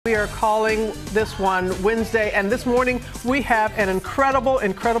are calling this one Wednesday, and this morning we have an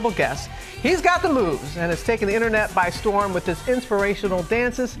incredible guest. He's got the moves and has taken the internet by storm with his inspirational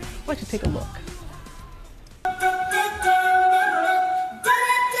dances. Why don't you take a look?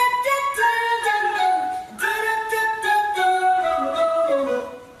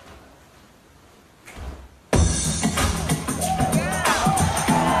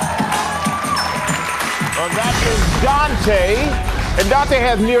 Dante, and Dante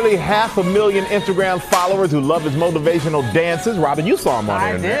has nearly 500,000 Instagram followers who love his motivational dances. Robin, you saw him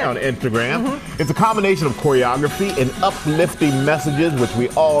on Instagram. It's a combination of choreography and uplifting messages, which we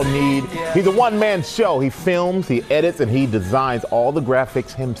all need. Yeah. He's a one-man show. He films, he edits, and he designs all the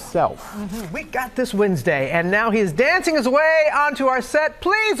graphics himself. We got this Wednesday, and now he's dancing his way onto our set.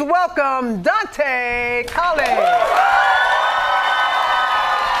 Please welcome Dante Colley.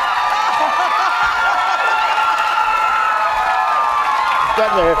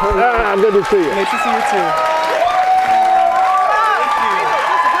 Good to see you. Nice to see you too.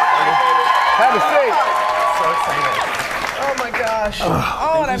 Have a seat. So excited. Oh my gosh.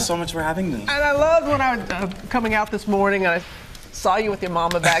 Thank you so much for having me. And I loved when I was coming out this morning and I saw you with your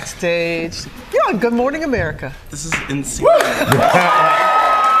mama backstage. You're on Good Morning America. This is insane.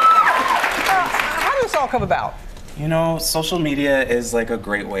 How did this all come about? You know, social media is like a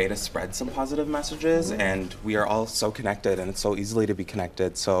great way to spread some positive messages, and we are all so connected, and it's so easily to be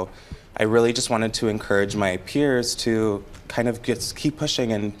connected. So I really just wanted to encourage my peers to kind of just keep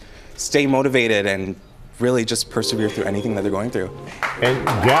pushing and stay motivated and really just persevere through anything that they're going through. But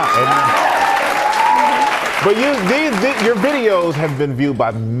your videos have been viewed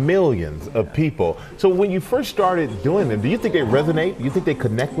by millions of people. So when you first started doing them, do you think they resonate? Do you think they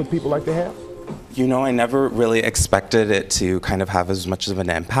connect with people like they have? You know, I never really expected it to kind of have as much of an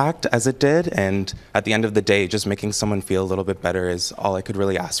impact as it did, and at the end of the day, just making someone feel a little bit better is all I could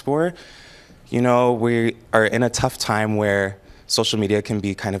really ask for. You know, we are in a tough time where social media can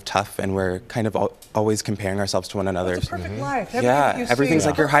be kind of tough, and we're kind of always comparing ourselves to one another. It's a perfect life. Everything's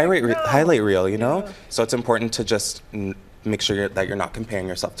like your highlight reel, you know? Yeah. So it's important to just make sure that you're not comparing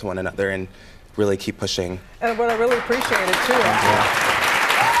yourself to one another and really keep pushing. And what I really appreciated too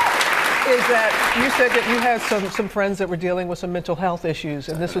is that you said that you had some friends that were dealing with some mental health issues,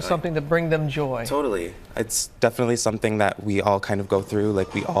 and this was something to bring them joy. Totally. It's definitely something that we all kind of go through.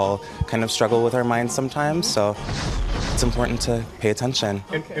 Like, we all kind of struggle with our minds sometimes, so it's important to pay attention.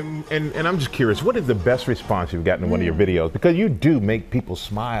 And I'm just curious, what is the best response you've gotten in one of your videos? Because you do make people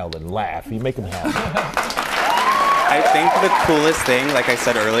smile and laugh. You make them happy. I think the coolest thing, like I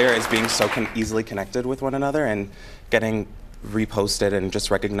said earlier, is being so easily connected with one another and getting reposted and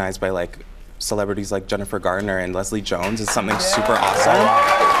just recognized by like celebrities like Jennifer Garner and Leslie Jones is something super awesome.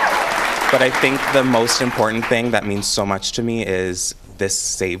 But I think the most important thing that means so much to me is this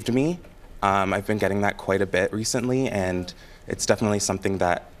saved me. I've been getting that quite a bit recently, and it's definitely something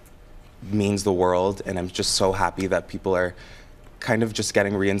that means the world, and I'm just so happy that people are kind of just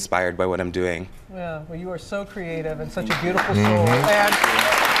getting re-inspired by what I'm doing. Yeah, well, you are so creative and such a beautiful soul. And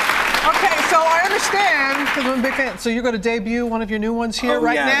okay, so I understand, because I'm a big fan. So you're going to debut one of your new ones here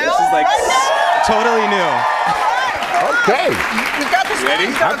now? This is like totally new. Okay. You got this. Ready?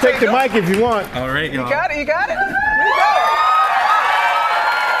 I'll take the mic if you want. All right, y'all. You got it, you got it? Here we go.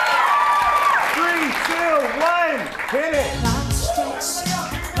 3, 2, 1, hit it.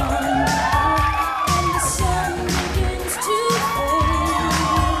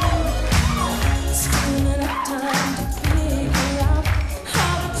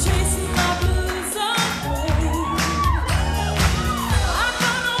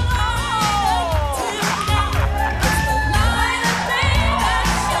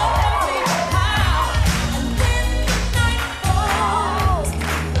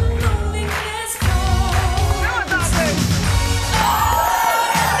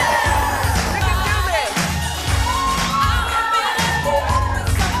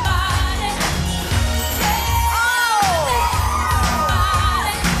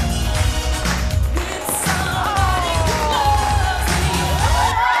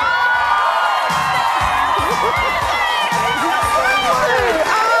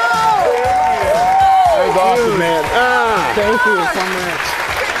 Awesome, man. Thank you so much.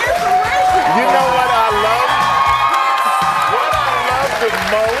 You know what I love? What I love the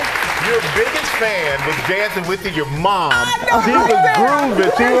most? Your biggest fan was dancing with you, your mom. She was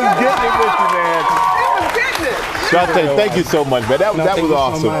grooving. She was getting it with you, man. She was getting it. Dante, thank you so much, man. That was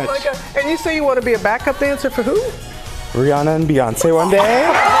awesome. So much. Oh my God. And you say you want to be a backup dancer for who? Rihanna and Beyonce one day.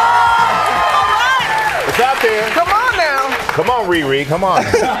 It's out there. Come on now. Come on, Riri. Come on.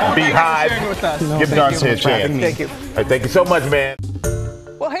 Beehive. With us. Give Dante a chance. Thank you. All right, thank you so much, man.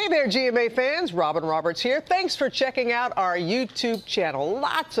 Well, hey. Hey there, GMA fans. Robin Roberts here. Thanks for checking out our YouTube channel.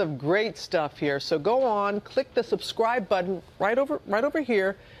 Lots of great stuff here. So go on, click the subscribe button right over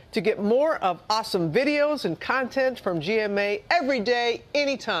here to get more of awesome videos and content from GMA every day,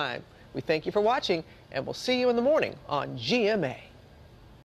 anytime. We thank you for watching, and we'll see you in the morning on GMA.